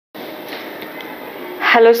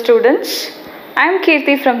Hello students, I am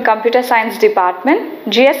Kirti from Computer Science Department,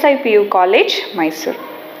 GSIPU College, Mysuru.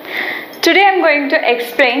 Today I am going to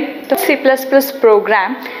explain the C++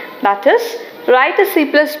 program, that is, write a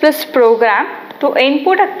C++ program to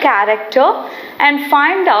input a character and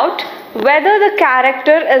find out whether the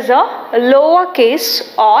character is a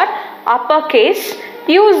lowercase or uppercase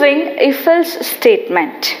using if-else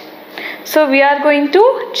statement. So we are going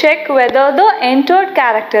to check whether the entered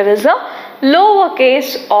character is a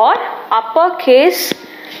lowercase or uppercase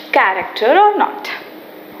character or not.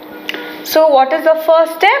 So what is the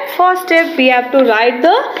first step? First step, we have to write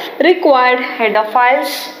the required header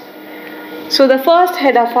files. So the first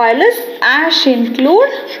header file is #include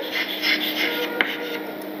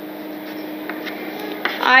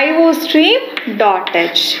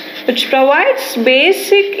iostream.h, which provides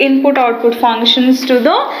basic input-output functions to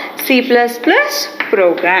the C++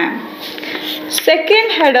 program.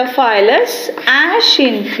 Second header file is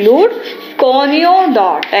 #include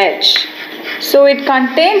conio.h. So it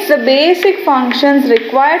contains the basic functions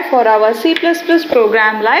required for our C++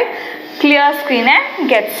 program like clear screen and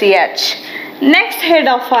getch. Next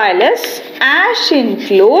header file is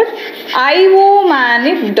 #include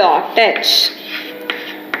iomanip.h.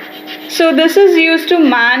 So this is used to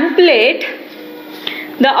manipulate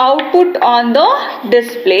the output on the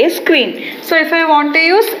display screen. So if I want to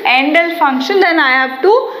use endl function, then I have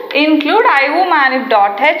to include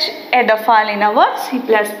iomanip.h header file in our C++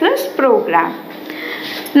 program.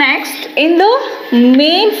 Next, in the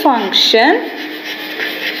main function,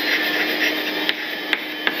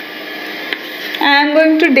 I am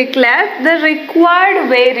going to declare the required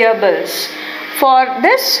variables for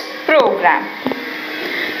this program.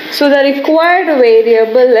 So the required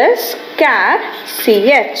variable is char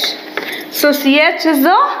ch. So ch is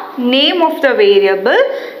the name of the variable,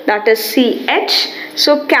 that is ch.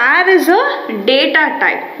 So char is a data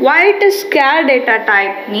type. Why it is char data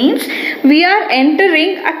type means we are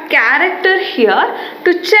entering a character here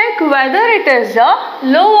to check whether it is a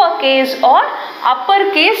lowercase or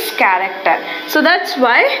uppercase character. So that's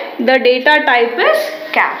why the data type is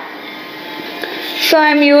char. So I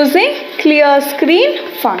am using clear screen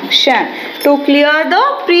function to clear the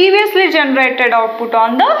previously generated output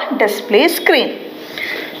on the display screen.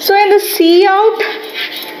 So in the cout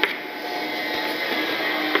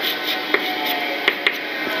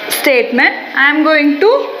statement, I am going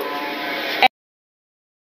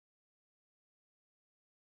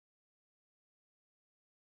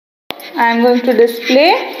to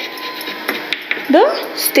display the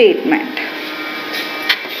statement.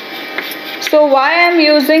 So why I am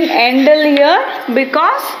using endl here?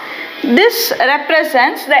 Because this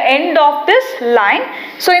represents the end of this line.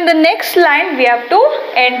 So in the next line we have to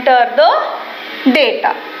enter the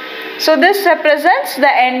data. So this represents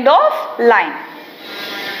the end of line.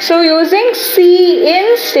 So using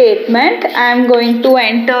cin statement, I am going to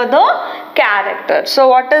enter the character. So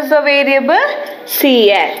what is the variable?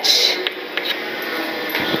 ch.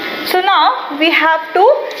 So now we have to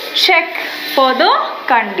check for the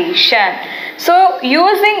condition. So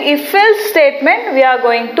using if-else statement, we are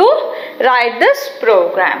going to write this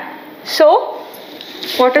program. So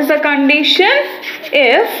what is the condition?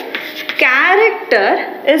 If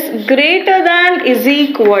character is greater than is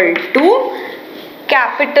equal to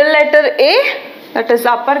capital letter A, that is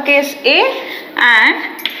uppercase A, and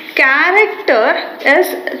character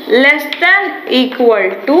is less than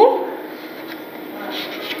equal to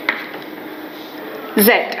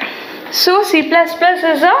Z. So C++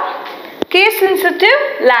 is a case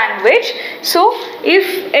sensitive language. So if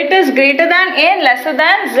it is greater than A and lesser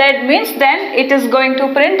than Z means, then it is going to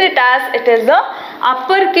print it as it is a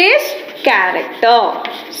uppercase character.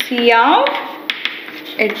 Cout,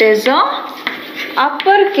 it is a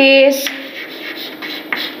uppercase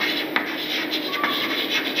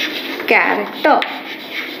character.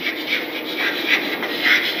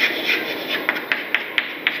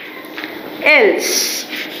 Else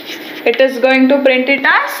it is going to print it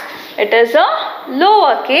as it is a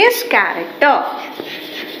lowercase character.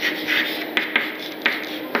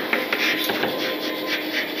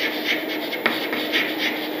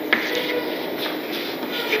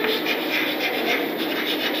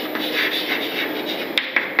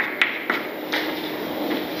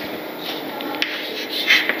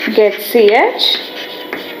 getch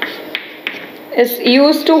is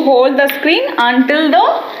used to hold the screen until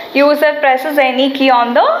the user presses any key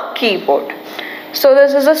on the keyboard. So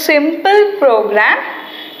this is a simple program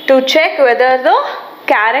to check whether the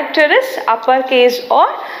character is uppercase or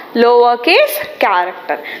lowercase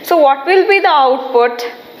character. So what will be the output?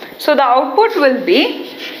 So the output will be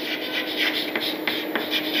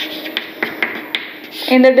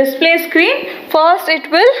In the display screen, first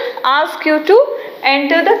it will ask you to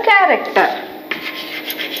enter the character.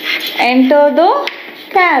 Enter the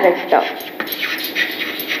character.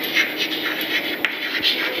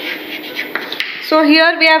 So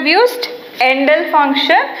here we have used endl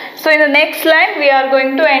function. So in the next line we are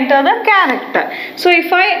going to enter the character. So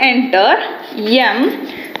if I enter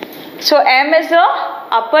M, so M is a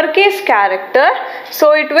uppercase character,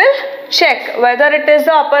 so it will check whether it is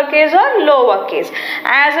the uppercase or lowercase.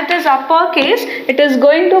 As it is uppercase, it is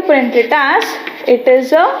going to print it as it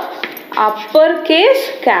is a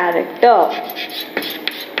uppercase character.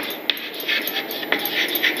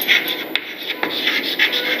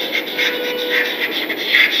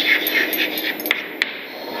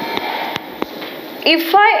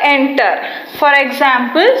 If I enter, for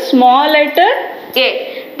example, small letter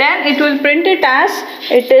A, then it will print it as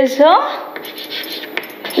it is a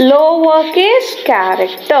lowercase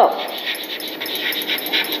character.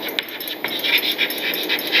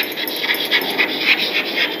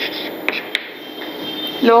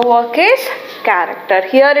 Lowercase character.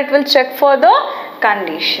 Here it will check for the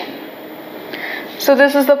condition. So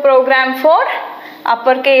this is the program for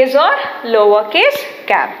uppercase or lowercase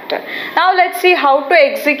character. Now let's see how to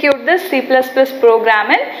execute this C++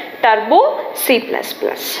 program in Turbo C++.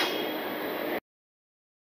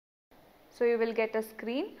 So you will get a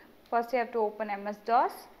screen. First you have to open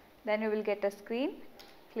MS-DOS. Then you will get a screen.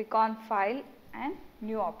 Click on File and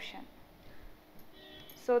New Option.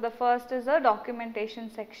 So the first is a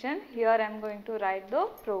documentation section. Here I am going to write the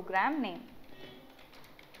program name.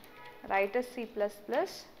 Write a C++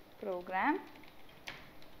 program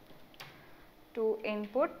to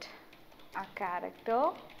input a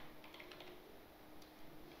character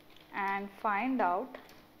and find out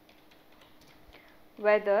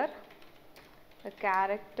whether the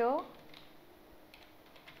character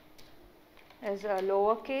is a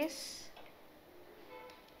lowercase,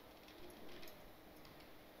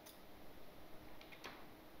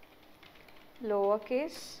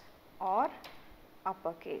 or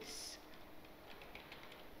uppercase.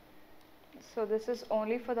 So this is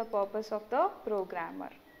only for the purpose of the programmer.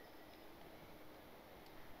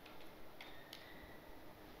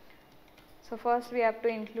 So first we have to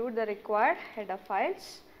include the required header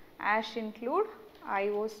files. #include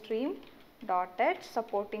iostream.h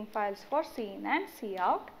supporting files for cin and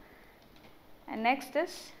cout. And next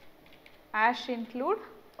is #include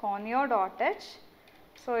conio.h.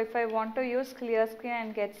 So if I want to use clear screen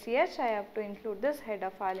and getch, I have to include this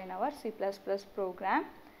header file in our C++ program.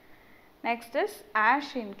 Next is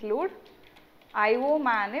 #include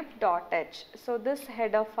iomanip.h. So this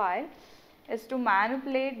header file is to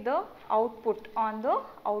manipulate the output on the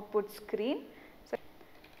output screen. So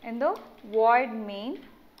in the void main,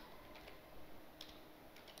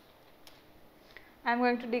 I am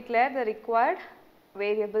going to declare the required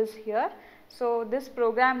variables here. So this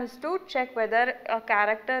program is to check whether a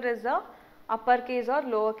character is a uppercase or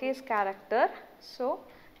lowercase character. So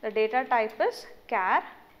the data type is char.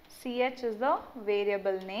 Ch is the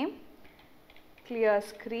variable name. Clear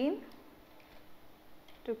screen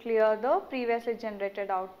to clear the previously generated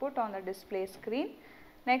output on the display screen.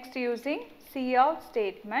 Next, using cout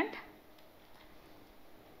statement,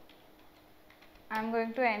 I am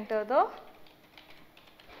going to enter the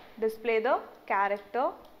display the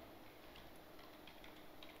character.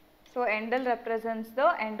 So endl represents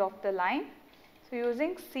the end of the line. So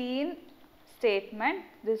using cin statement,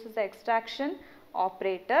 this is the extraction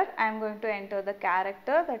operator. I am going to enter the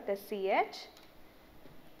character, that is ch.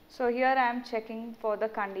 So here I am checking for the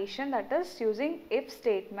condition, that is using if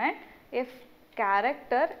statement. If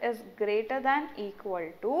character is greater than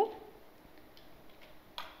equal to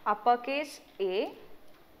uppercase A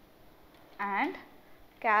and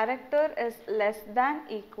character is less than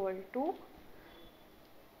equal to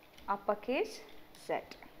uppercase Z.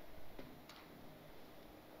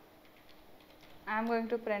 I am going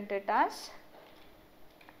to print it as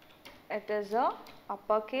it is a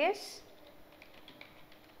uppercase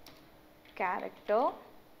character,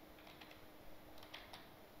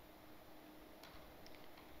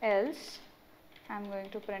 else I am going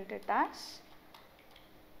to print it as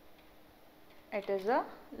it is a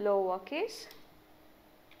lowercase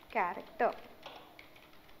character.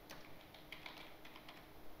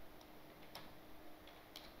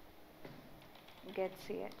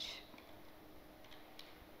 Getch.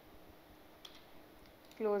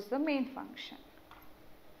 Close the main function.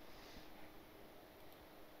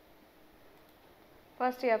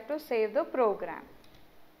 First you have to save the program.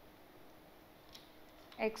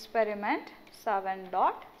 Experiment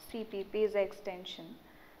 7.cpp is the extension.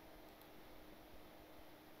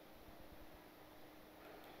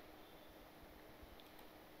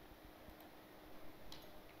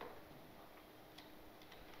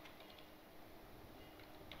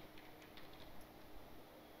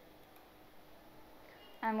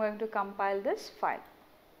 am going to compile this file.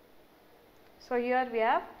 So here we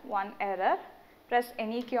have one error. Press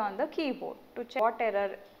any key on the keyboard to check what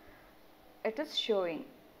error it is showing.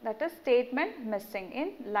 That is statement missing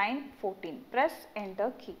in line 14. Press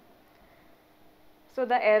enter key. So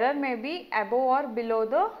the error may be above or below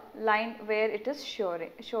the line where it is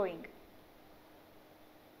showing.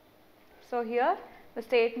 So here the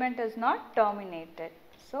statement is not terminated.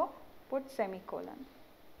 So put semicolon.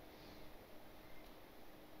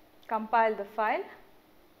 Compile the file.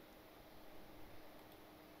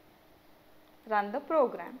 Run the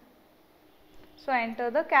program. So enter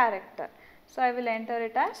the character. So I will enter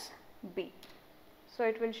it as B. So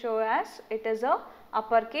it will show as it is a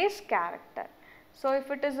uppercase character. So if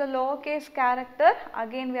it is a lowercase character,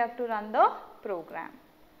 again we have to run the program.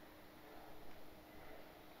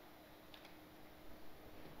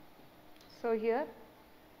 So here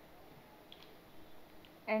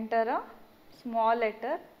enter a small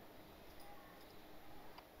letter .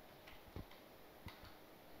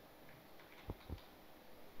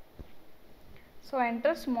 So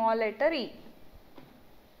enter small letter E.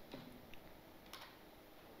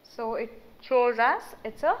 So it shows us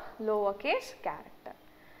it's a lowercase character.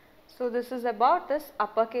 So this is about this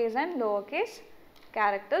uppercase and lowercase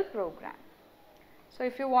character program. So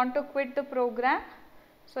if you want to quit the program,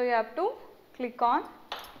 so you have to click on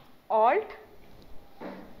Alt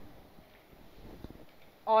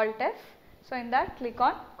F. So in that, click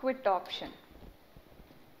on quit option.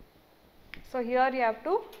 So here you have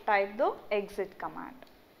to type the exit command.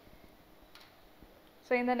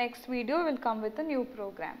 So in the next video we will come with a new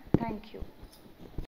program. Thank you.